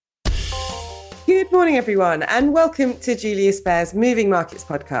Good morning, everyone, and welcome to Julius Baer's Moving Markets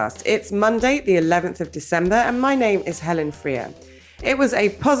podcast. It's Monday, the 11th of December, and my name is Helen Freer. It was a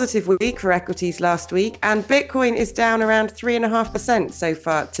positive week for equities last week, and Bitcoin is down around 3.5% so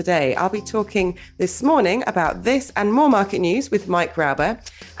far today. I'll be talking this morning about this and more market news with Mike Rauber,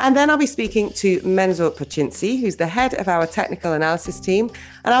 and then I'll be speaking to Mensur Pocinci, who's the head of our technical analysis team,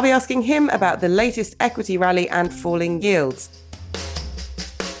 and I'll be asking him about the latest equity rally and falling yields.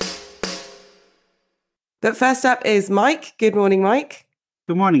 But first up is Mike. Good morning, Mike.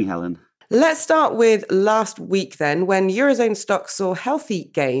 Good morning, Helen. Let's start with last week then, when Eurozone stocks saw healthy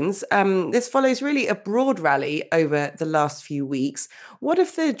gains. This follows really a broad rally over the last few weeks. What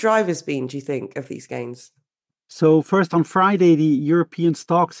have the drivers been, do you think, of these gains? So first, on Friday, the European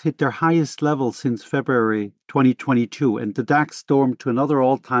stocks hit their highest level since February 2022, and the DAX stormed to another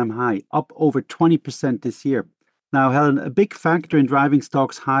all-time high, up over 20% this year. Now, Helen, a big factor in driving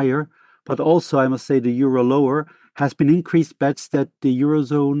stocks higher, but also, I must say, the euro lower, has been increased bets that the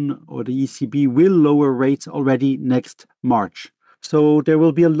Eurozone or the ECB will lower rates already next March. So there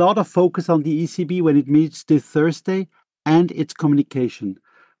will be a lot of focus on the ECB when it meets this Thursday and its communication.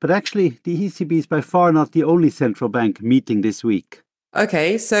 But actually, the ECB is by far not the only central bank meeting this week.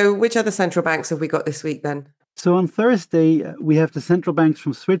 Okay, so which other central banks have we got this week then? So on Thursday, we have the central banks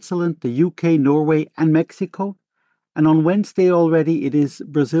from Switzerland, the UK, Norway, and Mexico. And on Wednesday already, it is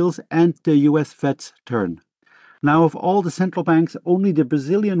Brazil's and the US Fed's turn. Now, of all the central banks, only the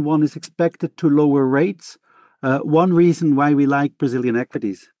Brazilian one is expected to lower rates. One reason why we like Brazilian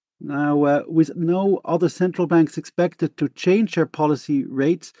equities. Now, with no other central banks expected to change their policy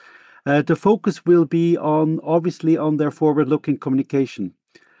rates, the focus will be obviously on their forward-looking communication.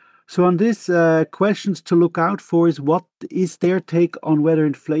 So on this, questions to look out for is what is their take on whether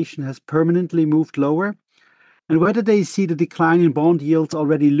inflation has permanently moved lower, and whether they see the decline in bond yields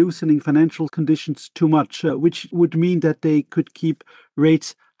already loosening financial conditions too much, which would mean that they could keep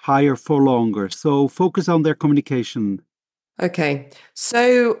rates higher for longer. So focus on their communication. Okay,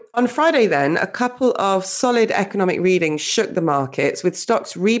 so on Friday then, a couple of solid economic readings shook the markets, with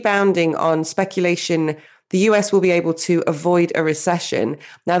stocks rebounding on speculation the US will be able to avoid a recession.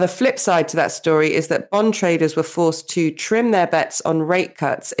 Now, the flip side to that story is that bond traders were forced to trim their bets on rate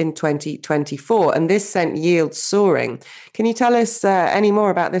cuts in 2024, and this sent yields soaring. Can you tell us any more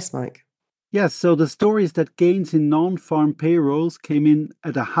about this, Mike? Yes, so the story is that gains in non-farm payrolls came in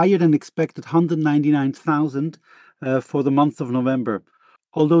at a higher than expected 199,000 for the month of November,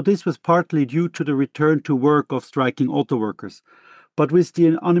 although this was partly due to the return to work of striking auto workers. But with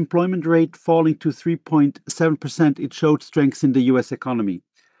the unemployment rate falling to 3.7%, it showed strength in the US economy.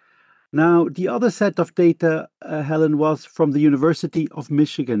 Now, the other set of data, Helen, was from the University of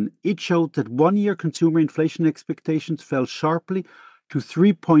Michigan. It showed that one-year consumer inflation expectations fell sharply to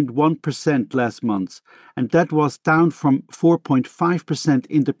 3.1% last month, and that was down from 4.5%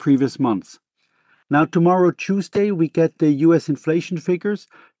 in the previous months. Now, tomorrow, Tuesday, we get the US inflation figures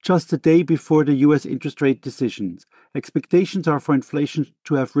just a day before the US interest rate decisions. Expectations are for inflation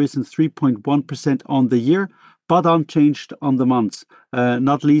to have risen 3.1% on the year, but unchanged on the months,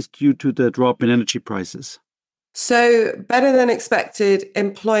 not least due to the drop in energy prices. So better than expected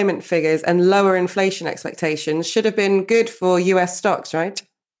employment figures and lower inflation expectations should have been good for US stocks, right?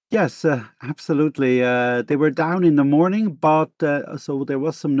 Yes, absolutely. They were down in the morning, but so there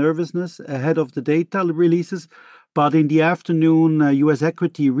was some nervousness ahead of the data releases. But in the afternoon, U.S.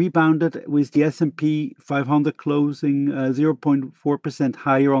 equity rebounded with the S&P 500 closing 0.4%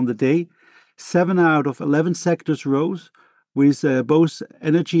 higher on the day. 7 out of 11 sectors rose, with both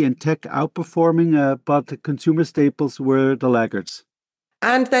energy and tech outperforming, but the consumer staples were the laggards.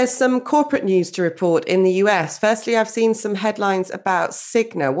 And there's some corporate news to report in the US. Firstly, I've seen some headlines about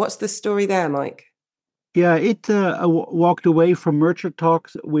Cigna. What's the story there, Mike? Yeah, it walked away from merger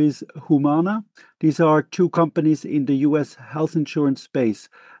talks with Humana. These are two companies in the US health insurance space.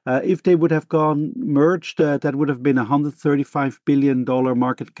 If they would have gone merged, that would have been a $135 billion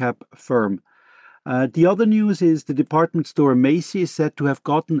market cap firm. The other news is the department store Macy is said to have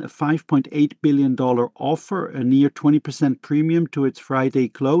gotten a $5.8 billion offer, a near 20% premium to its Friday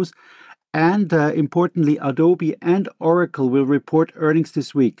close. And importantly, Adobe and Oracle will report earnings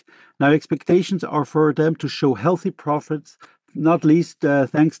this week. Now, expectations are for them to show healthy profits, not least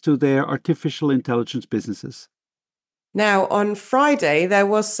thanks to their artificial intelligence businesses. Now, on Friday, there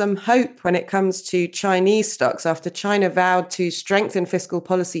was some hope when it comes to Chinese stocks after China vowed to strengthen fiscal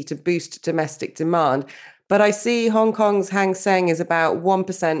policy to boost domestic demand. But I see Hong Kong's Hang Seng is about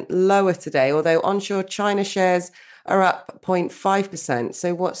 1% lower today, although onshore China shares are up 0.5%.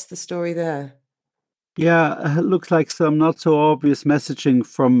 So what's the story there? Yeah, it looks like some not so obvious messaging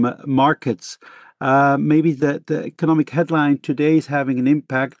from markets. Maybe the economic headline today is having an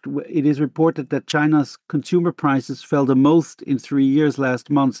impact. It is reported that China's consumer prices fell the most in 3 years last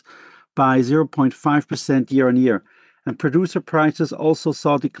month by 0.5% year on year. And producer prices also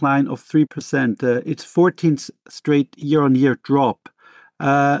saw a decline of 3%. It's 14th straight year-on-year drop.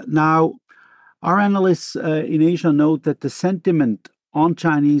 Now, our analysts in Asia note that the sentiment on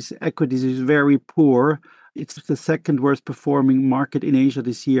Chinese equities is very poor. It's the second worst performing market in Asia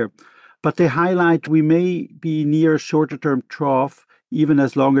this year. But they highlight we may be near a shorter-term trough, even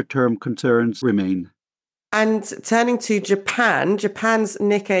as longer-term concerns remain. And turning to Japan, Japan's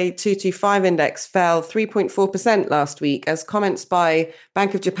Nikkei 225 index fell 3.4% last week as comments by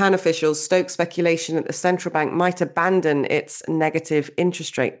Bank of Japan officials stoked speculation that the central bank might abandon its negative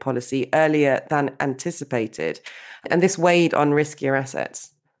interest rate policy earlier than anticipated. And this weighed on riskier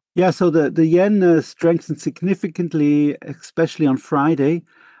assets. Yeah, so the yen strengthened significantly, especially on Friday.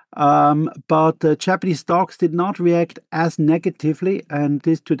 But Japanese stocks did not react as negatively, and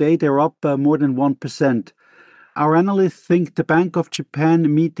today they're up more than 1%. Our analysts think the Bank of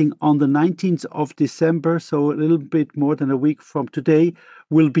Japan meeting on the 19th of December, so a little bit more than a week from today,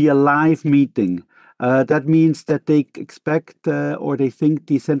 will be a live meeting. That means that they expect or they think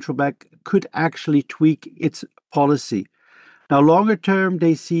the central bank could actually tweak its policy. Now, longer term,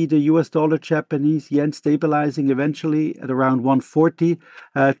 they see the US dollar Japanese yen stabilizing eventually at around 140.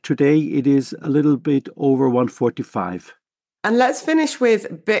 Today, it is a little bit over 145. And let's finish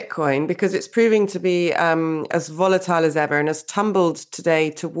with Bitcoin because it's proving to be as volatile as ever and has tumbled today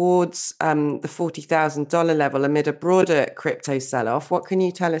towards the $40,000 level amid a broader crypto sell-off. What can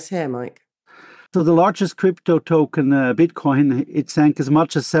you tell us here, Mike? So the largest crypto token, Bitcoin, it sank as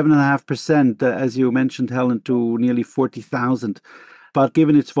much as 7.5%, as you mentioned, Helen, to nearly 40,000. But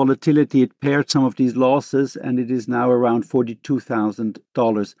given its volatility, it paired some of these losses, and it is now around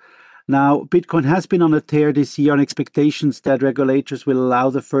 $42,000. Now, Bitcoin has been on a tear this year on expectations that regulators will allow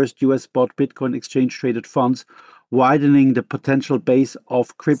the first US spot Bitcoin exchange-traded funds, widening the potential base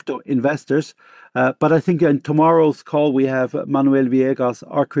of crypto investors. But I think in tomorrow's call, we have Manuel Viegas,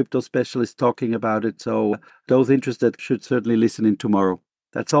 our crypto specialist, talking about it. So those interested should certainly listen in tomorrow.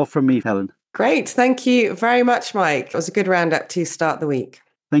 That's all from me, Helen. Great. Thank you very much, Mike. It was a good roundup to start the week.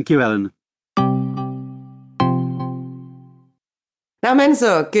 Thank you, Helen. Now,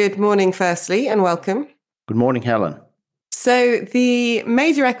 Mensur, good morning, firstly, and welcome. Good morning, Helen. So the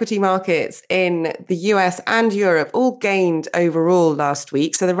major equity markets in the US and Europe all gained overall last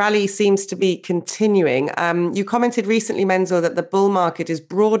week. So the rally seems to be continuing. You commented recently, Mensur, that the bull market is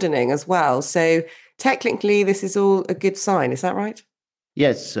broadening as well. So technically, this is all a good sign. Is that right?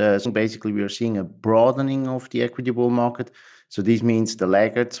 Yes. So basically, we are seeing a broadening of the equity bull market. So this means the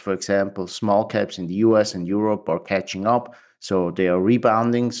laggards, for example, small caps in the US and Europe are catching up. So they are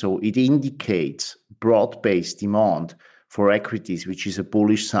rebounding. So it indicates broad-based demand for equities, which is a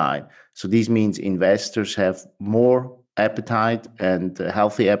bullish sign. So this means investors have more appetite and a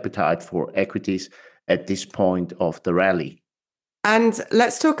healthy appetite for equities at this point of the rally. And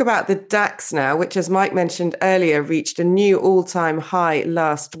let's talk about the DAX now, which, as Mike mentioned earlier, reached a new all-time high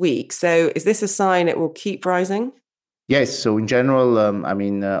last week. So is this a sign it will keep rising? Yes. So in general,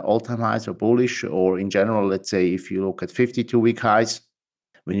 all-time highs are bullish, or in general, let's say if you look at 52-week highs,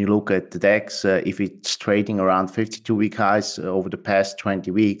 when you look at the DAX, if it's trading around 52-week highs over the past 20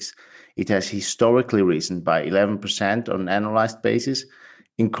 weeks, it has historically risen by 11% on an annualized basis.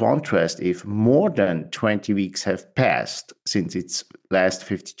 In contrast, if more than 20 weeks have passed since its last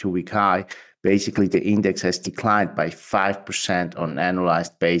 52-week high, basically the index has declined by 5% on an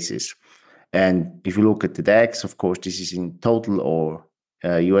annualized basis. And if you look at the DAX, of course, this is in total, or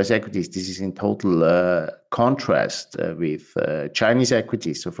US equities, this is in total contrast with Chinese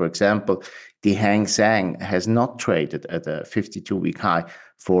equities. So, for example, the Hang Seng has not traded at a 52-week high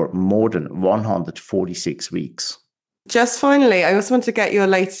for more than 146 weeks. Just finally, I also want to get your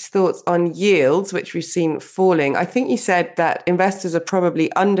latest thoughts on yields, which we've seen falling. I think you said that investors are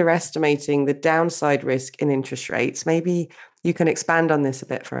probably underestimating the downside risk in interest rates. Maybe you can expand on this a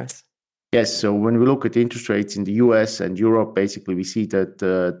bit for us. Yes, so when we look at interest rates in the US and Europe, basically we see that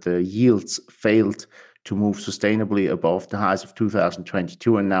the yields failed to move sustainably above the highs of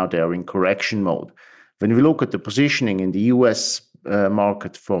 2022, and now they are in correction mode. When we look at the positioning in the US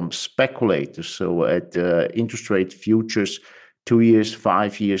market from speculators, so at interest rate futures, 2 years,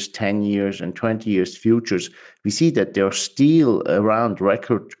 5 years, 10 years, and 20 years futures, we see that there are still around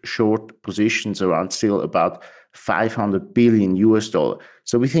record short positions, around still about $500 billion US.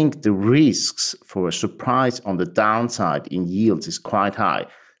 So we think the risks for a surprise on the downside in yields is quite high.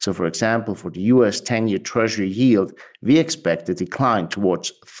 So, for example, for the US 10-year Treasury yield, we expect a decline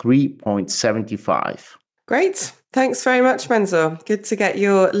towards 3.75. Great. Thanks very much, Mensur. Good to get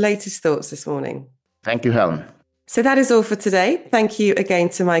your latest thoughts this morning. Thank you, Helen. So that is all for today. Thank you again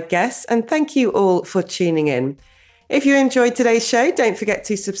to my guests, and thank you all for tuning in. If you enjoyed today's show, don't forget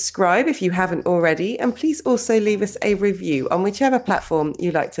to subscribe if you haven't already, and please also leave us a review on whichever platform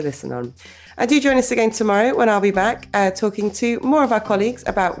you like to listen on. And do join us again tomorrow when I'll be back talking to more of our colleagues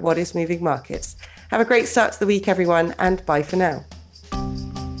about what is moving markets. Have a great start to the week, everyone, and bye for now.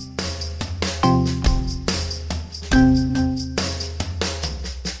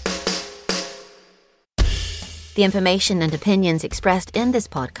 The information and opinions expressed in this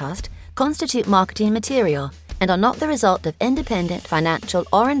podcast constitute marketing material and are not the result of independent financial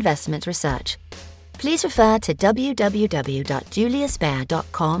or investment research. Please refer to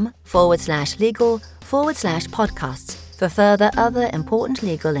www.juliusbaer.com/legal/podcasts for further other important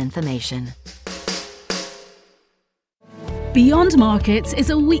legal information. Beyond Markets is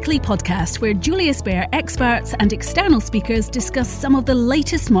a weekly podcast where Julius Baer experts and external speakers discuss some of the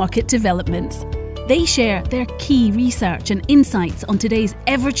latest market developments. They share their key research and insights on today's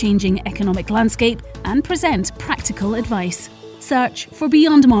ever-changing economic landscape and present practical advice. Search for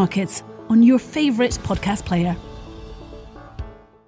Beyond Markets on your favourite podcast player.